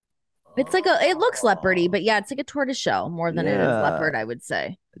 It's like it looks leopardy, Oh, but yeah, it's like a tortoise shell more than it is yeah. leopard, I would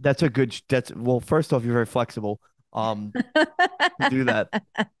say. That's well, first off, you're very flexible. To do that.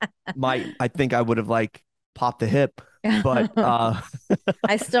 I think I would have like popped a hip, but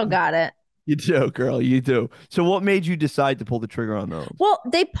I still got it. you do, girl, you do. So what made you decide to pull the trigger on those? Well,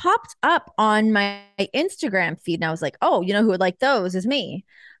 they popped up on my Instagram feed, and I was like, "Oh, you know who would like those is me."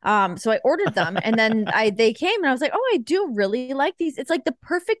 So I ordered them, and then I they came, and I was like, "Oh, I do really like these. It's like the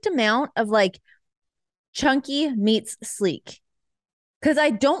perfect amount of like chunky meets sleek." Because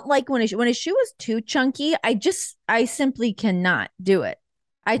I don't like when a shoe is too chunky. I simply cannot do it.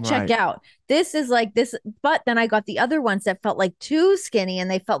 I check Right. out. This is like this, but then I got the other ones that felt like too skinny, and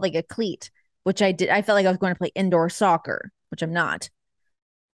they felt like a cleat, which I did. I felt like I was going to play indoor soccer, which I'm not.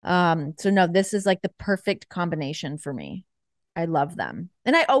 So no, this is like the perfect combination for me. I love them.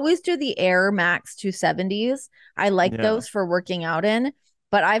 And I always do the Air Max 270s. I like Yeah. those for working out in,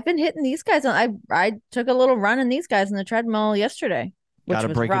 but I've been hitting these guys on I took a little run in these guys in the treadmill yesterday, which Gotta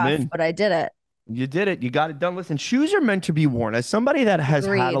was break them rough, in. but I did it. You did it. You got it done. Listen, shoes are meant to be worn. As somebody that has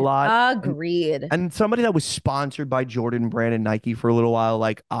had a Agreed. lot and Agreed. somebody that was sponsored by Jordan Brand and Nike for a little while,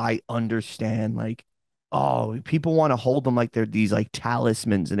 like I understand, like, oh, people want to hold them like they're these like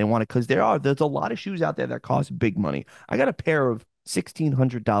talismans and they want to because there's a lot of shoes out there that cost big money. I got a pair of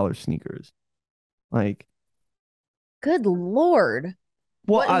 $1,600 sneakers. Like, Good Lord.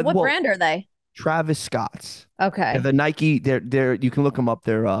 What well, brand are they? Travis Scott's. They're Okay. the Nike, they're you can look them up.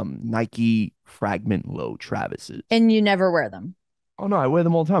 They're Nike Fragment Low Travises. And you never wear them. Oh no, I wear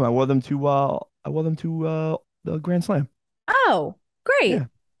them all the time. I wore them to the Grand Slam. Oh, Yeah. great.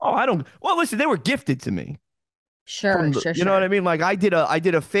 Oh, I don't well listen, they were gifted to me Sure, from the sure, you know what sure. I mean? Like I did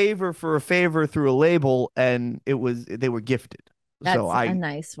a favor for a favor through a label and they were gifted. So That's a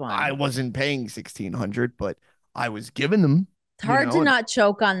nice I one. wasn't paying 1,600, but I was giving them, It's hard to and not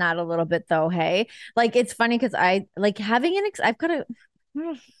choke on that a little bit though, hey? Like it's funny because I like having I've got a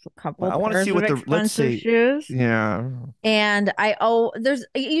couple I want to see pairs of what the let's expensive see. shoes. Yeah. And there's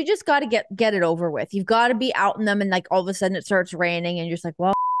you just got to get it over with. You've got to be out in them and like all of a sudden it starts raining and you're just like,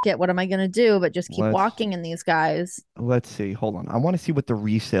 well, shit, what am I gonna do? But just keep Let's walking in these guys. Let's see. Hold on. I want to see what the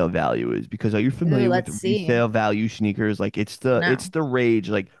resale value is because are you Ooh, familiar with let's see. resale value sneakers? Like it's No. the rage.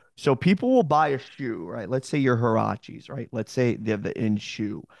 Like So people will buy a shoe, right? Let's say you're Hirachis, right? Let's say they have the in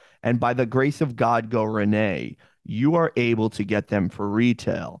shoe. And by the grace of God, go Renee, you are able to get them for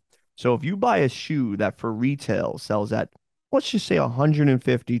retail. So if you buy a shoe that for retail sells at, let's just say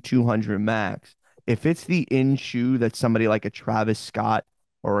 150, 200 max, if it's the in shoe that somebody like a Travis Scott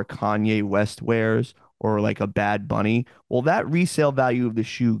or a Kanye West wears, or like a Bad Bunny, well, that resale value of the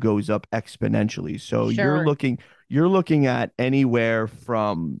shoe goes up exponentially. So Sure. you're looking at anywhere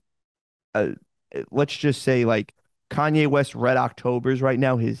from uh, let's just say like Kanye West Red Octobers right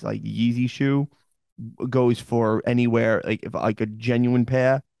now, his like Yeezy shoe goes for anywhere like if like a genuine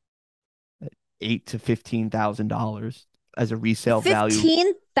pair, $8,000 to $15,000 as a resale value.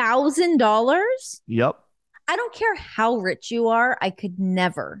 $15,000? Yep. I don't care how rich you are. I could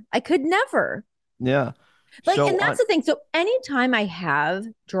never. I could never. Yeah. Like, So and that's on the thing. So anytime I have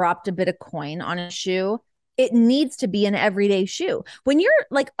dropped a bit of coin on a shoe, it needs to be an everyday shoe. When you're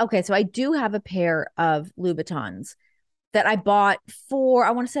like, okay, so I do have a pair of Louboutins that I bought for,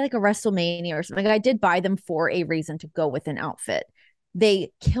 I want to say like a WrestleMania or something. Like I did buy them for a reason to go with an outfit.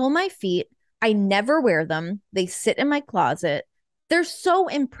 They kill my feet. I never wear them. They sit in my closet. They're so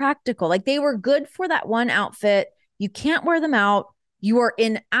impractical. Like they were good for that one outfit. You can't wear them out. You are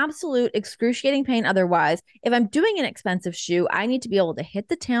in absolute excruciating pain otherwise. If I'm doing an expensive shoe, I need to be able to hit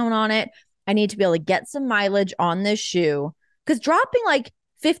the town on it. I need to be able to get some mileage on this shoe. Because dropping like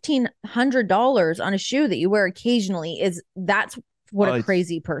 $1,500 on a shoe that you wear occasionally is that's what a it's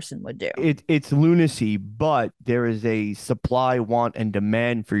crazy person would do. it's lunacy, but there is a supply, want, and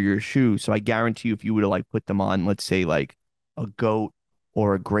demand for your shoes. So I guarantee you, if you were to like put them on, let's say like a goat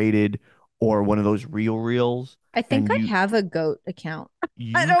or a graded or one of those real reels, I think and I have a goat account. I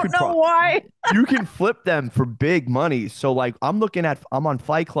you don't could know why. you can flip them for big money. So like I'm on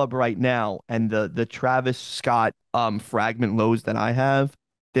Fight Club right now, and the Travis Scott fragment lows that I have,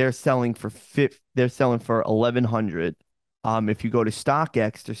 they're selling for 1,100. If you go to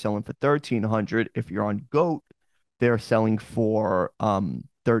StockX, they're selling for 1,300. If you're on Goat, they're selling for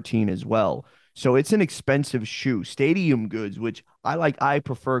 13 as well. So it's an expensive shoe. Stadium Goods, which I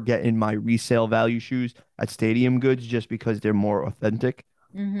prefer getting my resale value shoes at Stadium Goods just because they're more authentic.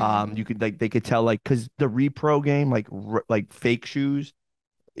 Mm-hmm. You could like they could tell like because the repro game like fake shoes,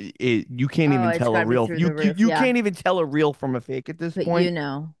 you can't Oh, even it's tell a got to be real through the roof. you Yeah. can't even tell a real from a fake at this But point. you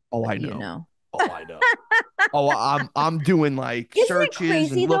know. Oh, But I you know. know. Oh, I know. Oh, I'm doing like Isn't it searches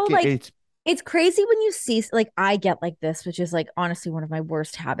crazy and though? look at Like it's it's crazy when you see like I get like this, which is like honestly one of my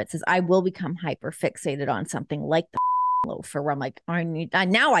worst habits is I will become hyper fixated on something like the loafer where I'm like,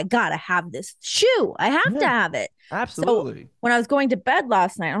 now I gotta have this shoe. I have to yeah, have it. So absolutely. when I was going to bed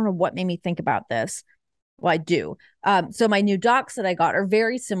last night, I don't know what made me think about this. Well, I do. So my new docks that I got are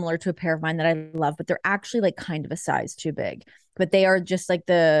very similar to a pair of mine that I love, but they're actually like kind of a size too big. But they are just like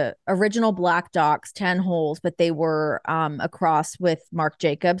the original black docks, 10 holes, but they were across with Marc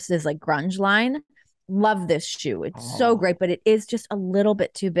Jacobs, his like grunge line. Love this shoe. It's so Oh, great, but it is just a little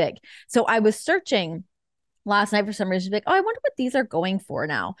bit too big. So I was searching last night for some reason, like, oh, I wonder what these are going for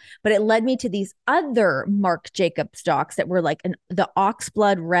now. But it led me to these other Marc Jacob stocks that were like the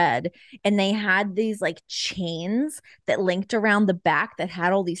oxblood red, and they had these like chains that linked around the back that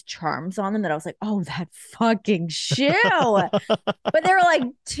had all these charms on them. That I was like, oh, that fucking shoe. But they were like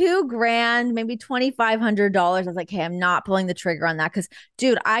 2 grand, maybe $2,500. I was like, hey, I'm not pulling the trigger on that because,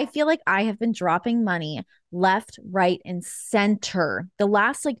 dude, I feel like I have been dropping money left, right, and center. The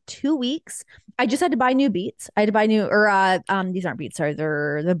last like 2 weeks, I just had to buy new Beats. I had to buy new, or these aren't Beats, sorry,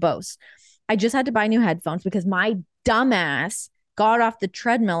 they're the Bose. I just had to buy new headphones because my dumbass got off the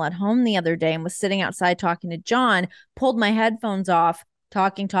treadmill at home the other day and was sitting outside talking to John, pulled my headphones off,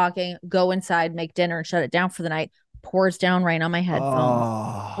 talking, go inside, make dinner, and shut it down for the night. Pours down rain on my headphones.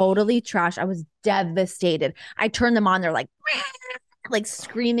 oh, Totally trash. I was devastated. I turned them on. They're like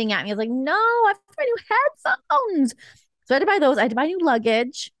screaming at me. I was like, no, I have to buy new headphones. So I had to buy those. I had to buy new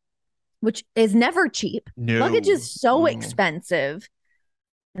luggage, which is never cheap. Luggage no, is so no. expensive.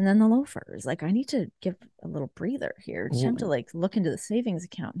 And then the loafers. Like, I need to give a little breather here. It's time to like look into the savings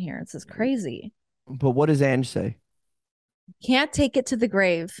account here. It's just crazy. But what does Ange say? Can't take it to the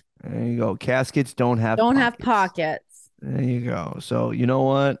grave. There you go. Caskets don't have Don't have pockets. pockets. There you go. So you know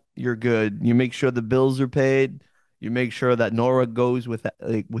what? You're good. You make sure the bills are paid. You make sure that Nora goes with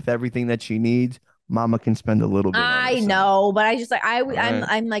like, with everything that she needs. Mama can spend a little bit on I herself. know, but I just like All I'm right.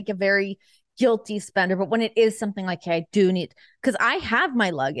 I'm like a very guilty spender. But when it is something like, hey, I do need because I have my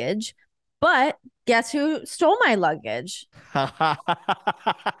luggage, but guess who stole my luggage?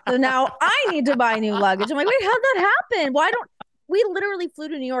 So now I need to buy new luggage. I'm like, wait, how'd that happen? Why don't we literally flew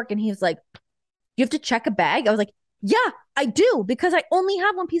to New York and he was like, you have to check a bag? I was like, Yeah, I do because I only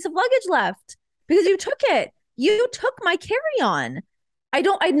have one piece of luggage left because you took it. You took my carry-on.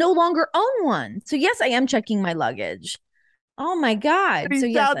 I no longer own one. So yes, I am checking my luggage. Oh my And God. he So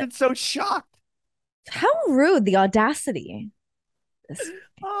yes, sounded so shocked. how rude, the audacity. This,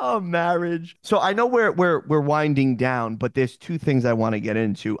 Oh, marriage. So I know we're winding down, but there's two things I want to get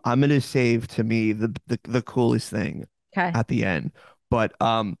into. I'm gonna save to me the coolest thing okay. at the end. But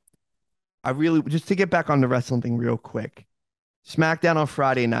I really just to get back on the wrestling thing real quick. SmackDown on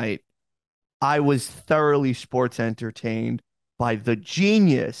Friday night, I was thoroughly sports entertained by the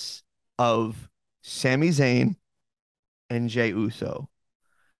genius of Sami Zayn and Jey Uso.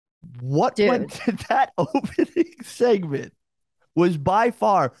 What went Dude, to that opening segment was by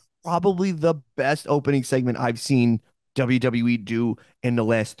far probably the best opening segment I've seen WWE do in the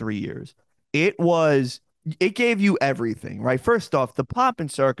last 3 years. It was, it gave you everything, right? First off, the pomp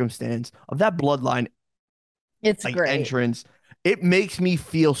and circumstance of that bloodline it's like great. entrance, it makes me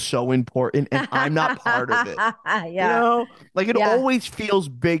feel so important and I'm not part of it. You Yeah. know, like it Yeah. always feels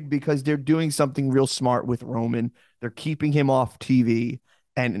big because they're doing something real smart with Roman. They're keeping him off TV.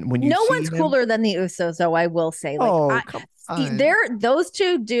 And when you No see one's him, cooler than the Usos, though, I will say. Like oh, I come see on. they're those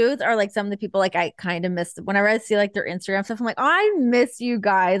two dudes are like some of the people like I kind of miss whenever I see like their Instagram stuff. I'm like, I miss you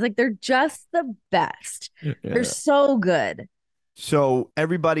guys. Like they're just the best. They're Yeah. so good. So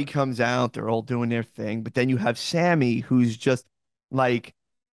everybody comes out, they're all doing their thing, but then you have Sammy who's just like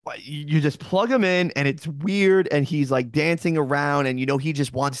you just plug him in and it's weird and he's like dancing around and he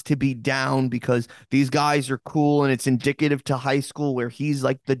just wants to be down because these guys are cool and it's indicative to high school where he's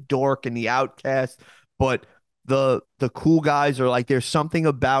like the dork and the outcast, but the cool guys are like there's something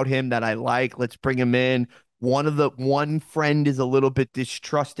about him that I like. Let's bring him in. One friend is a little bit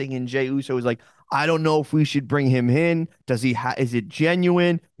distrusting and Jey Uso is like I don't know if we should bring him in. Is it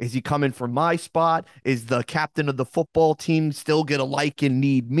genuine? Is he coming for my spot? Is the captain of the football team still gonna like and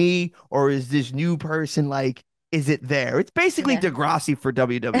need me? Or is this new person like, is it there? It's basically Yeah. Degrassi for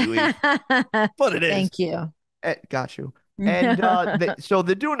WWE. What it is. Thank you. Got you. And so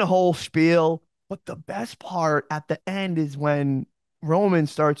they're doing the whole spiel, but the best part at the end is when Roman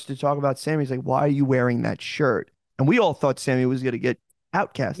starts to talk about Sammy. He's like, "Why are you wearing that shirt?" And we all thought Sammy was going to get Yeah,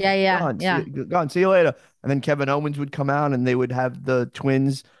 outcasted, yeah, gone, yeah. gone. See you later. And then Kevin Owens would come out, and they would have the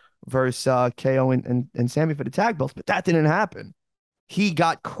twins versus KO and Sammy for the tag belts. But that didn't happen. He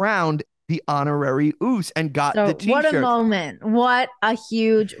got crowned the honorary Uce and got the So what a T-shirt. moment. What a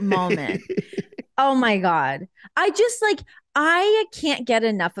huge moment. Oh my God. I just like I can't get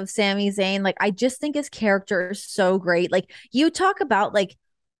enough of Sami Zayn. Like I just think his character is so great. Like you talk about like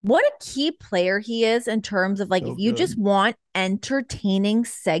what a key player he is in terms of like So if you just good. want entertaining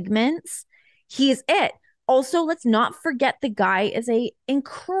segments, he's it. Also, let's not forget the guy is a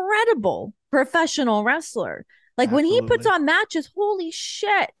incredible professional wrestler. Like when he puts Absolutely. on matches, holy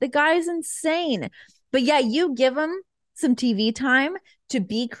shit, the guy's insane. But yeah, you give him some TV time to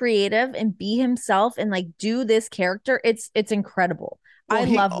be creative and be himself and like do this character, it's incredible. Well, I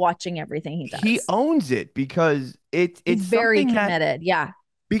love watching everything he he does. owns it because He's it's very something that committed. Yeah.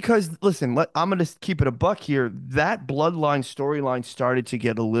 because listen, I'm gonna keep it a buck here. That bloodline storyline started to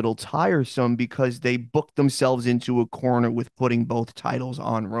get a little tiresome because they booked themselves into a corner with putting both titles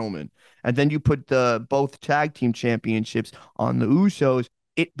on Roman, and then you put the both tag team championships on the Usos.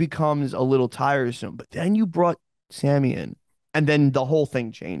 It becomes a little tiresome. But then you brought Sammy in, and then the whole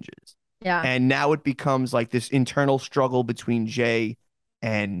thing changes, Yeah. and now it becomes like this internal struggle between Jay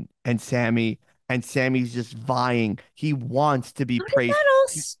and Sammy, and Sammy's just vying. He wants to be How did praised. that all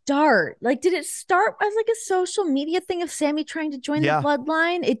start? Like, did it start as like a social media thing of Sammy trying to join the Yeah,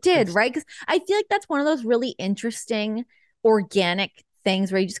 bloodline? It did, it's right? Because I feel like that's one of those really interesting organic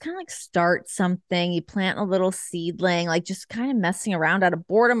things where you just kind of like start something, you plant a little seedling, like just kind of messing around out of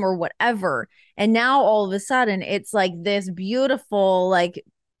boredom or whatever. And now all of a sudden it's like this beautiful like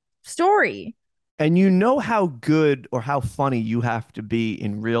story. and you know how good or how funny you have to be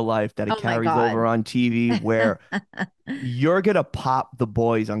in real life that it Oh my carries over God. on TV where you're gonna pop the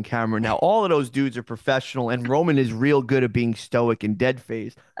boys on camera. Now, all of those dudes are professional, and Roman is real good at being stoic and dead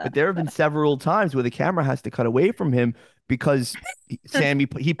face. But there have been several times where the camera has to cut away from him because Sammy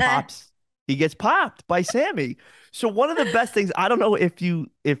he pops, he gets popped by Sammy. So one of the best things, I don't know if you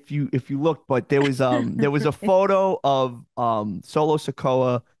looked, but there was a photo of Solo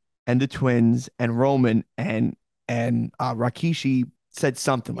Sokoa and the twins and Roman and Rakishi said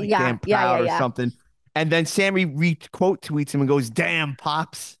something like Yeah, damn yeah, yeah, proud or yeah. something. And then Sammy quote tweets him and goes, "Damn,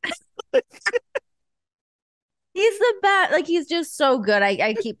 pops." He's the best. Like he's just so good.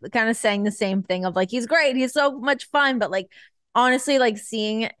 I keep kind of saying the same thing of like he's great. He's so much fun. But like honestly, like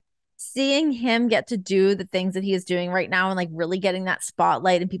seeing seeing him get to do the things that he is doing right now and like really getting that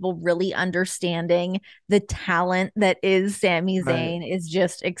spotlight and people really understanding the talent that is Sami Right. Zayn is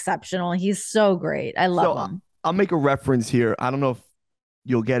just exceptional. He's so great. I love So him. I'll make a reference here. I don't know if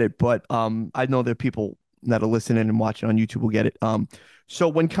you'll get it, but I know there are people that are listening and watching on YouTube will get it. So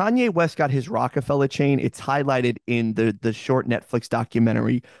when Kanye West got his Rockefeller chain, it's highlighted in the short Netflix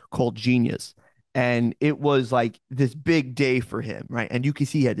documentary called Genius. And it was like this big day for him, right? And you can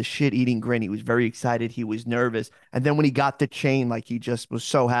see he had the shit eating grin. He was very excited. He was nervous. And then when he got the chain, like he just was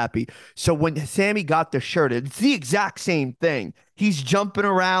so happy. So when Sammy got the shirt, it's the exact same thing. He's jumping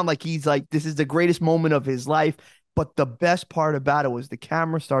around like he's like, this is the greatest moment of his life. But the best part about it was the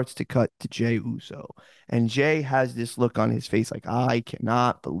camera starts to cut to Jay Uso. And Jay has this look on his face like, I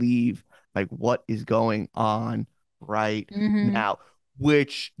cannot believe like what is going on right Mm-hmm. now,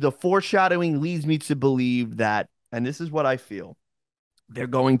 which the foreshadowing leads me to believe that, and this is what I feel, they're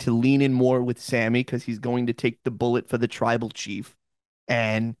going to lean in more with Sammy because he's going to take the bullet for the tribal chief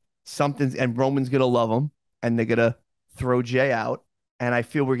and and Roman's gonna love him and they're gonna throw Jay out. And I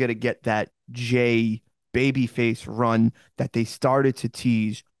feel we're gonna get that Jay babyface run that they started to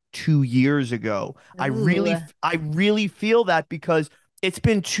tease 2 years ago. Ooh. I really feel that because it's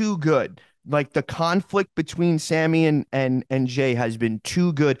been too good. Like the conflict between Sammy and Jay has been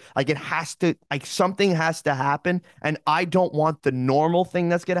too good. Like it has to, like something has to happen. And I don't want the normal thing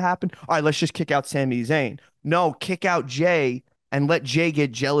that's gonna happen. All right, let's just kick out Sami Zayn. No, kick out Jay and let Jay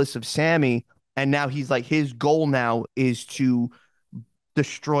get jealous of Sammy. And now he's like, his goal now is to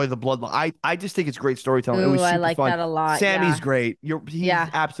destroy the bloodline. I just think it's great storytelling. It Ooh, was I super like fun. that a lot. Sammy's Yeah. great. He's Yeah.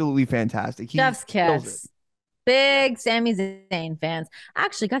 absolutely fantastic. He Chef's kills it. kiss. Big Sami Zayn fans.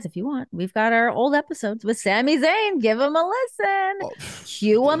 Actually, guys, if you want, we've got our old episodes with Sami Zayn. Give them a listen. Oh,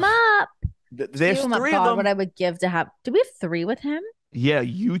 Cue them up. Cue there's them up. three of God, what them. I would give to have. Do we have three with him? Yeah,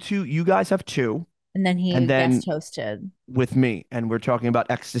 you two, you guys have two, And then and he then guest hosted. with me, and we're talking about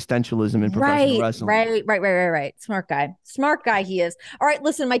existentialism in professional Right, wrestling. right. Smart guy. Smart guy he is. All right,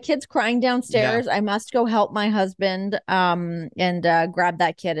 listen, my kid's crying Yeah. downstairs. I must go help my husband and grab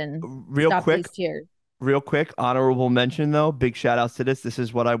that kid and Real stop quick, these tears. honorable mention though. Big shout outs to this. This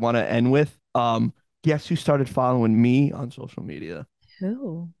is what I want to end with. Guess who started following me on social media?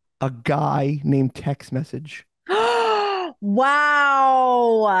 Who? A guy named Text Message.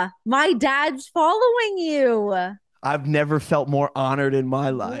 Wow. My dad's following you. I've never felt more honored in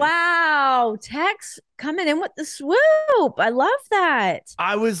my life. Wow. Tex coming in with the swoop. I love that.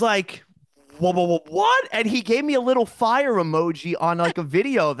 I was like, what? And he gave me a little fire emoji on like a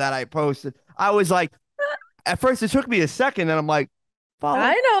video that I posted. I was like, at first it took me a second, and I'm like, I follow.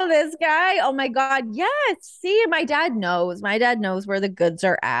 know this guy. Oh my God. Yes. See, my dad knows. My dad knows where the goods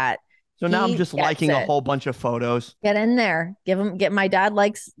are at. So now I'm He just gets liking a it. whole bunch of photos. Get in there. Get my dad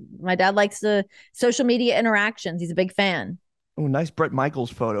likes the social media interactions. He's a big fan. Oh, nice Brett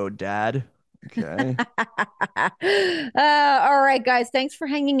Michaels photo, Dad. Okay. All right, guys. Thanks for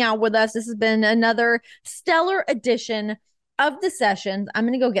hanging out with us. This has been another stellar edition of the sessions. I'm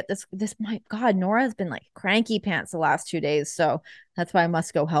gonna go get this. My God, Nora's been like cranky pants the last 2 days, so that's why I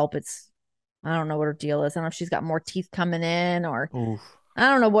must go help. I don't know what her deal is. I don't know if she's got more teeth coming in or Oof. I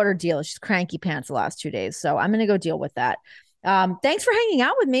don't know what her deal is. She's cranky pants the last 2 days, so I'm gonna go deal with that. Thanks for hanging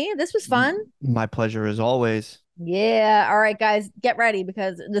out with me. This was fun. My pleasure as always. Yeah. All right, guys, get ready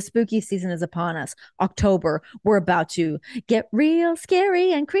because the spooky season is upon us. October, we're about to get real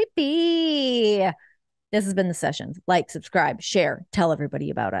scary and creepy. This has been the sessions. Like, subscribe, share, tell everybody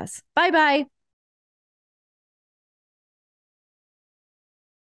about us. Bye bye.